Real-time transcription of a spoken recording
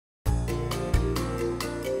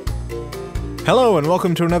Hello and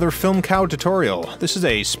welcome to another FilmCow tutorial. This is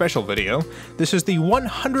a special video. This is the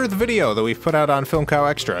 100th video that we've put out on FilmCow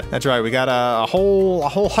Extra. That's right, we got a whole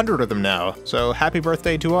 100 of them now, so happy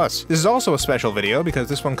birthday to us. This is also a special video because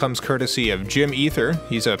this one comes courtesy of Jim Ether.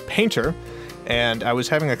 He's a painter, and I was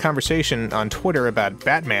having a conversation on Twitter about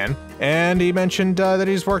Batman, and he mentioned that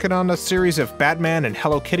he's working on a series of Batman and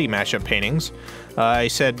Hello Kitty mashup paintings. He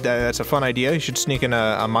said that's a fun idea, you should sneak in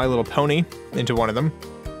a My Little Pony into one of them.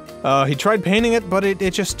 He tried painting it, but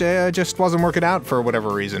it just wasn't working out for whatever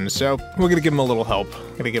reason, so we're gonna give him a little help.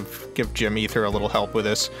 Gonna give Jim Ether a little help with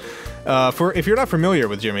this. If you're not familiar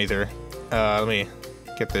with Jim Ether, let me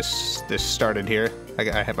get this started here.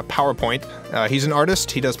 I have a PowerPoint. He's an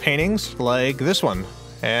artist, he does paintings like this one.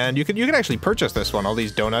 And you can actually purchase this one, all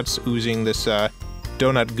these donuts oozing this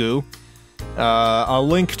donut goo. I'll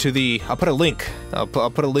put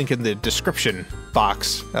a link in the description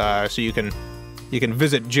box, so you can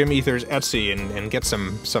visit Jim Ether's Etsy and get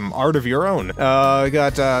some art of your own.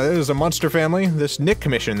 This is a monster family. Nick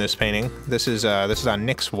commissioned this painting. This is on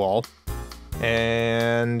Nick's wall.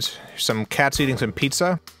 And some cats eating some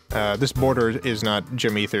pizza. This border is not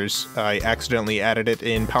Jim Ether's. I accidentally added it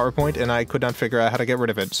in PowerPoint and I could not figure out how to get rid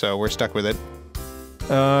of it, so we're stuck with it.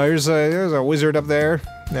 There's a wizard up there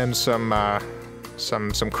and some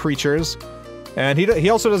creatures. And he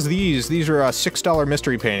also does these. These are $6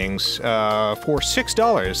 mystery paintings. For $6,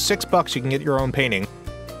 $6 you can get your own painting,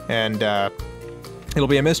 and it'll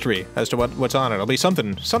be a mystery as to what's on it. It'll be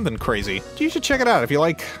something crazy. You should check it out if you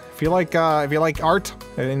like art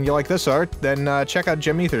and you like this art. Then check out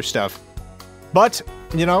Jim Ether's stuff. But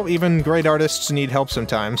you know, even great artists need help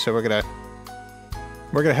sometimes. So we're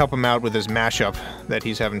gonna help him out with his mashup that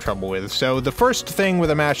he's having trouble with. So the first thing with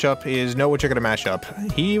a mashup is know what you're gonna mash up.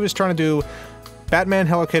 He was trying to do Batman,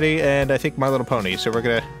 Hello Kitty, and I think My Little Pony, so we're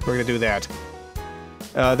gonna do that.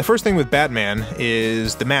 The first thing with Batman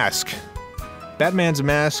is the mask. Batman's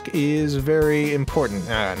mask is very important.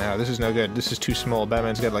 Ah, no, this is no good. This is too small.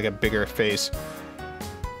 Batman's got like a bigger face.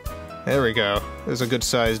 There we go. There's a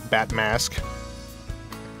good-sized bat mask.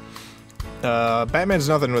 Batman's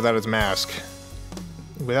nothing without his mask.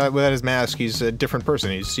 Without his mask, he's a different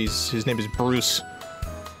person. His name is Bruce.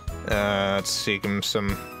 Let's see, give him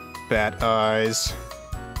some bat eyes.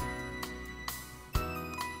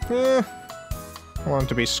 I want him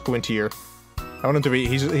to be squintier. I want him to be,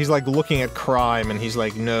 he's like looking at crime and he's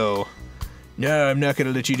like, no, I'm not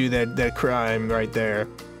gonna let you do that crime right there.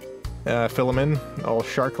 Fill him in, all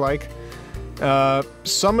shark-like.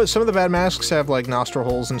 Some of the bat masks have like nostril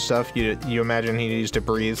holes and stuff. You imagine he needs to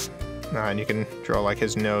breathe. And you can draw like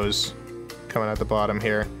his nose coming out the bottom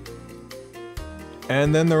here.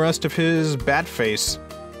 And then the rest of his bat face.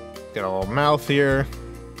 Got a little mouth here.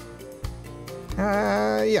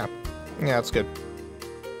 Yeah, that's good.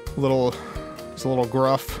 It's a little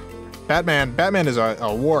gruff. Batman is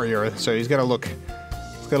a warrior, so he's gotta look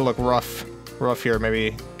rough here.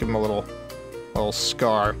 Maybe give him a little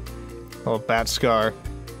scar, a little bat scar.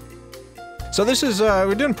 So this is,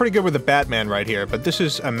 we're doing pretty good with the Batman right here, but this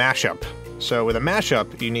is a mashup. So with a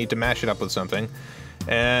mashup, you need to mash it up with something.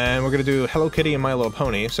 And we're gonna do Hello Kitty and My Little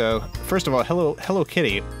Pony. So, first of all, Hello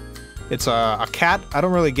Kitty. It's a cat. I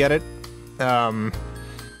don't really get it.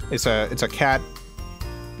 It's a cat.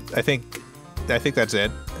 I think that's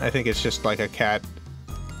it. I think it's just like a cat,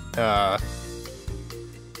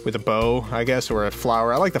 with a bow, I guess, or a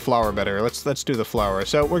flower. I like the flower better. Let's do the flower.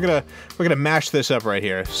 So we're gonna mash this up right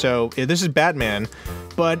here. So this is Batman,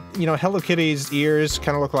 but you know, Hello Kitty's ears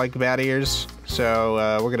kind of look like bat ears.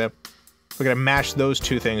 So we're gonna mash those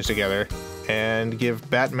two things together and give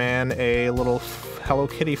Batman a little Hello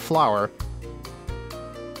Kitty flower.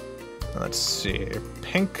 Let's see,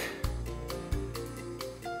 pink.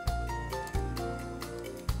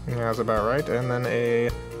 That's about right, and then a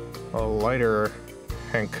lighter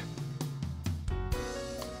pink.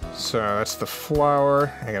 So that's the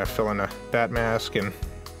flower. I gotta fill in a bat mask and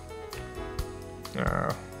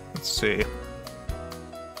let's see.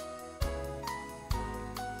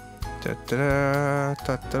 Da da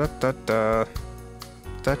da da da da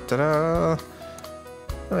da da da.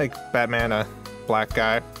 I like Batman, a black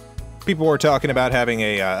guy. People were talking about having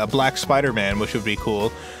a black Spider-Man, which would be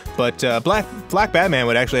cool. But black Batman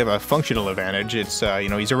would actually have a functional advantage. It's you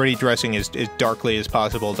know, he's already dressing as darkly as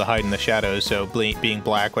possible to hide in the shadows, so being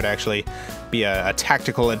black would actually be a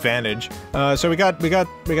tactical advantage. So we got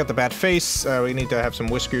the bat face. We need to have some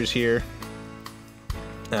whiskers here.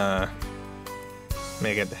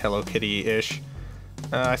 Make it Hello Kitty-ish.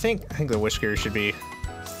 I think the whiskers should be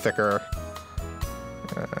thicker.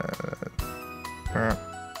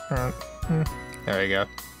 There we go.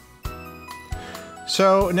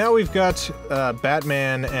 So now we've got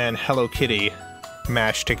Batman and Hello Kitty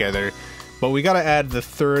mashed together, but we gotta add the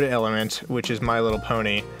third element, which is My Little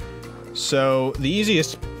Pony. So the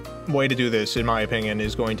easiest way to do this, in my opinion,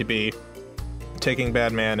 is going to be taking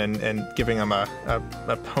Batman and giving him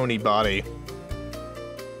a pony body.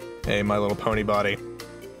 A My Little Pony body.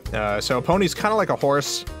 So a pony's kind of like a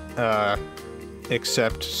horse,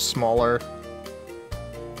 except smaller.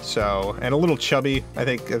 So, and a little chubby. I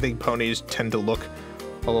think ponies tend to look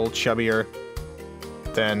a little chubbier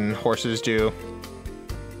than horses do.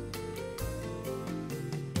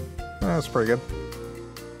 That's pretty good.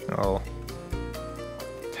 Oh,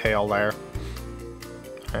 tail there.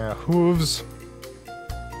 Hooves.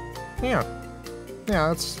 Yeah,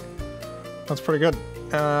 that's pretty good.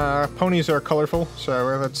 Ponies are colorful,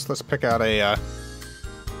 so let's pick out a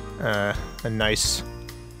nice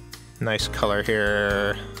color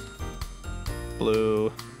here.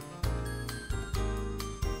 Blue.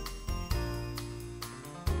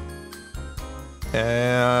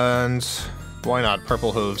 And why not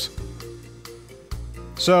purple hooves?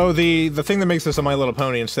 So the thing that makes this a My Little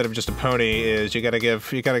Pony instead of just a pony is you gotta give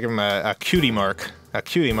him a cutie mark. A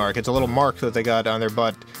cutie mark. It's a little mark that they got on their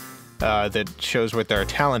butt that shows what their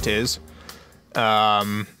talent is.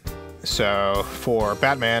 So for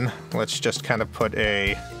Batman, let's just kind of put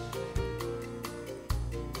a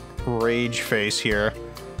rage face here,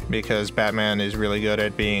 because Batman is really good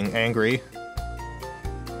at being angry.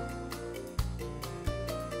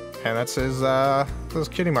 And that's his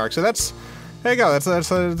cutie mark. So that's, there you go. That's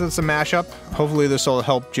a mashup. Hopefully this will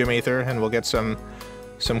help Jim Ether, and we'll get some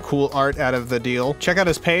cool art out of the deal. Check out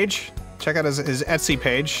his page. Check out his Etsy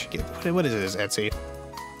page. What is his Etsy?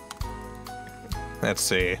 Let's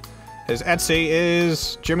see. His Etsy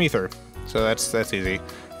is Jim Ether. So that's easy.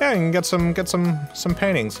 Yeah, you can get some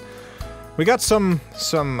paintings. We got some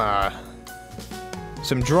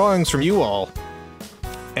drawings from you all,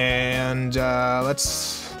 and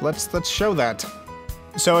let's show that.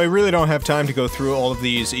 So I really don't have time to go through all of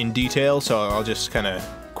these in detail, so I'll just kind of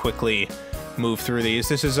quickly move through these.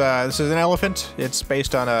 This is an elephant. It's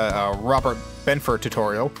based on a Robert Benford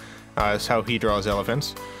tutorial. That's how he draws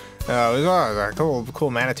elephants. There's a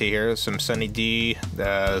cool manatee here. Some Sunny D.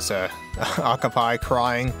 There's Octopi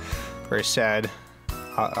crying, very sad.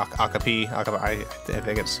 Octopi. I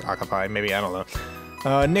think it's Octopi. Maybe, I don't know.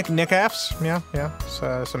 Nick-affs. Yeah.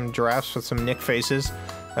 So, some giraffes with some Nick faces.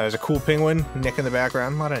 There's a cool penguin. Nick in the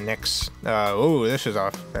background. A lot of Nicks. Oh, this is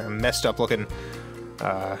a messed up looking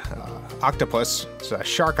octopus. It's a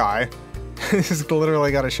shark eye. It's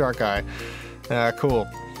literally got a shark eye. Cool.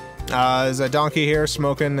 There's a donkey here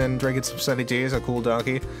smoking and drinking some Sunny D. It's a cool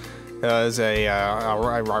donkey. There's a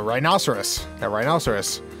rhinoceros. A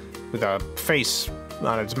rhinoceros with a face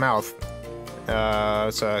on its mouth.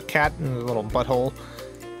 It's a cat in a little butthole.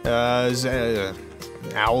 There's an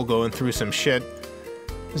owl going through some shit.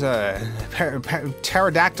 There's a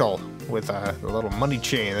pterodactyl with a little money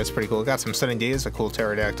chain. That's pretty cool. Got some Sunny D. It's a cool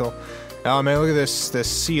pterodactyl. Oh man, look at this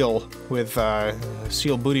seal with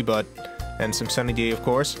seal booty butt and some Sunny D, of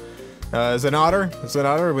course. There's an otter. There's an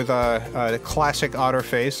otter with a classic otter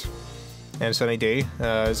face and Sunny D.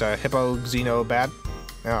 There's a hippo xeno bat.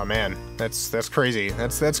 Oh man, that's crazy.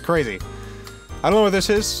 That's crazy. I don't know what this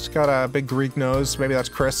is. It's got a big Greek nose. Maybe that's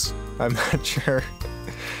Chris. I'm not sure.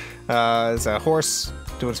 There's a horse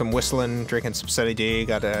doing some whistling, drinking some Sunny D.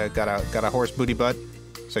 Got a horse booty butt.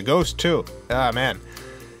 It's a ghost too. Ah man.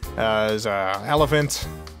 There's a elephant,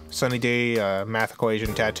 Sunny D, math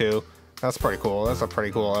equation tattoo. That's pretty cool. That's a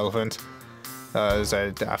pretty cool elephant. There's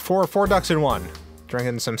four ducks in one,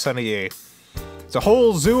 drinking some Sunny D. It's a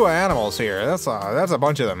whole zoo of animals here. That's a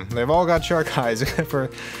bunch of them. They've all got shark eyes except for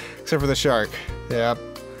the shark. Yep.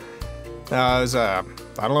 There's I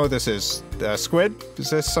don't know what this is. Squid?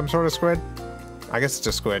 Is this some sort of squid? I guess it's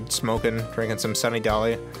a squid. Smoking, drinking some Sunny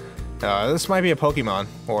Dolly. This might be a Pokemon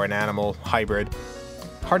or an animal hybrid.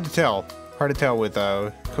 Hard to tell. Hard to tell with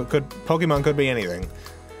Pokemon could be anything.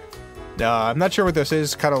 I'm not sure what this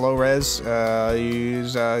is. Kind of low res.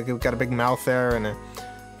 He's got a big mouth there and a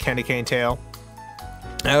candy cane tail.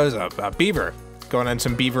 That was a beaver going on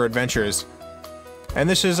some beaver adventures. And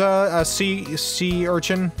this is a sea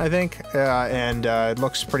urchin, I think, and it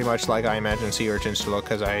looks pretty much like I imagine sea urchins to look,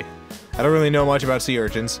 because I don't really know much about sea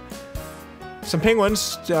urchins. Some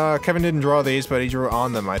penguins. Kevin didn't draw these, but he drew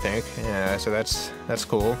on them, I think. Yeah, so that's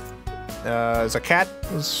cool. There's a cat.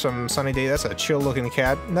 Some Sunny D. That's a chill-looking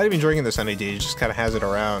cat. Not even drinking the Sunny D. He just kind of has it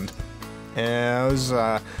around. And it's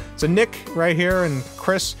a Nick right here, and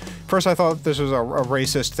Chris. First, I thought this was a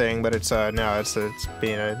racist thing, but it's no, it's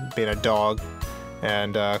being a dog.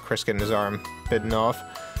 And Chris getting his arm bitten off.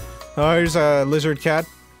 Oh, here's a lizard cat.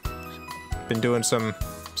 Been doing some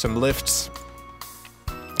lifts.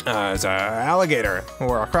 It's a alligator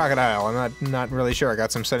or a crocodile. I'm not really sure. I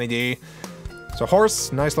got some Sunny D. It's a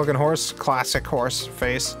horse, nice looking horse, classic horse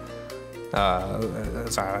face.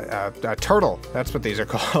 It's a turtle. That's what these are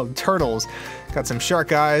called, turtles. Got some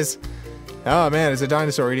shark eyes. Oh man, it's a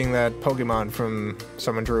dinosaur eating that Pokemon from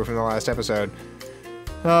someone drew from the last episode.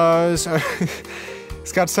 So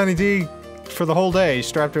it's got Sunny D for the whole day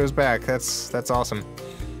strapped to his back. That's awesome.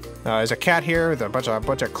 There's a cat here with a bunch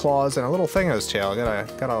of claws and a little thing on his tail.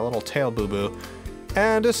 Got a little tail boo-boo.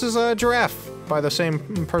 And this is a giraffe by the same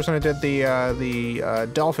person who did the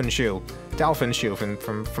dolphin shoe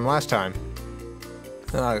from last time.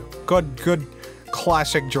 Good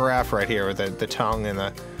classic giraffe right here with the tongue and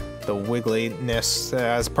the wiggliness.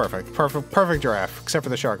 That's perfect giraffe, except for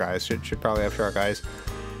the shark eyes. Should probably have shark eyes.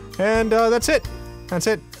 And that's it.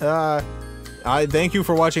 I thank you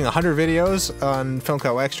for watching 100 videos on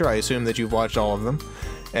FilmCow Extra. I assume that you've watched all of them.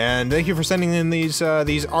 And thank you for sending in these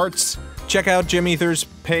arts. Check out Jim Ether's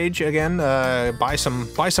page again. Buy some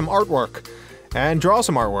artwork and draw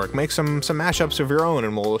some artwork. Make some mashups of your own,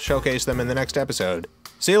 and we'll showcase them in the next episode.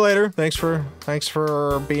 See you later. Thanks for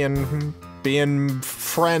being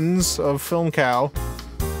friends of FilmCow.